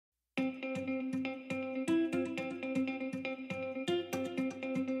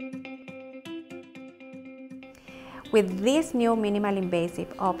With this new minimal invasive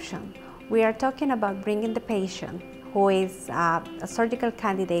option, we are talking about bringing the patient who is a surgical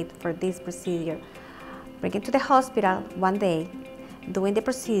candidate for this procedure, bringing to the hospital one day, doing the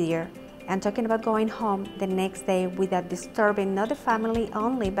procedure, and talking about going home the next day without disturbing not the family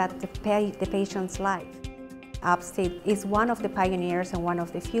only, but the patient's life. Upstate is one of the pioneers and one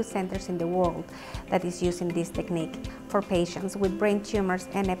of the few centers in the world that is using this technique for patients with brain tumors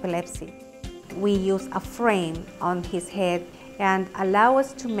and epilepsy. We use a frame on his head and allow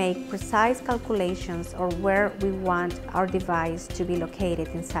us to make precise calculations of where we want our device to be located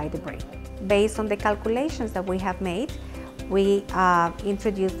inside the brain. Based on the calculations that we have made, we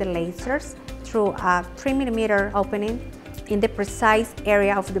introduce the lasers through a 3mm opening in the precise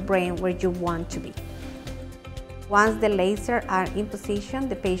area of the brain where you want to be. Once the lasers are in position,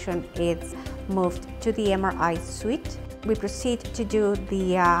 the patient is moved to the MRI suite. We proceed to do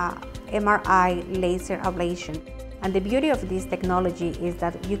the MRI Laser Ablation. And the beauty of this technology is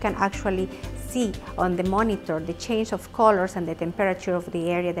that you can actually see on the monitor the change of colors and the temperature of the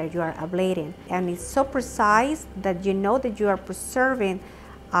area that you are ablating. And it's so precise that you know that you are preserving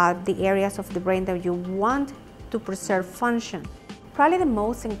the areas of the brain that you want to preserve function. Probably the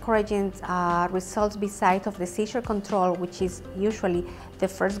most encouraging results besides of the seizure control, which is usually the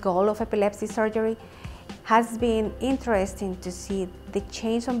first goal of epilepsy surgery, has been interesting to see the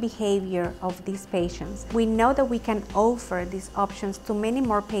change on behavior of these patients. We know that we can offer these options to many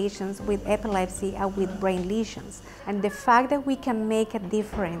more patients with epilepsy and with brain lesions. And the fact that we can make a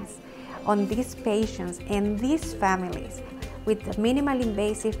difference on these patients and these families with minimal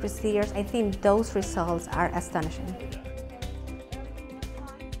invasive procedures, I think those results are astonishing.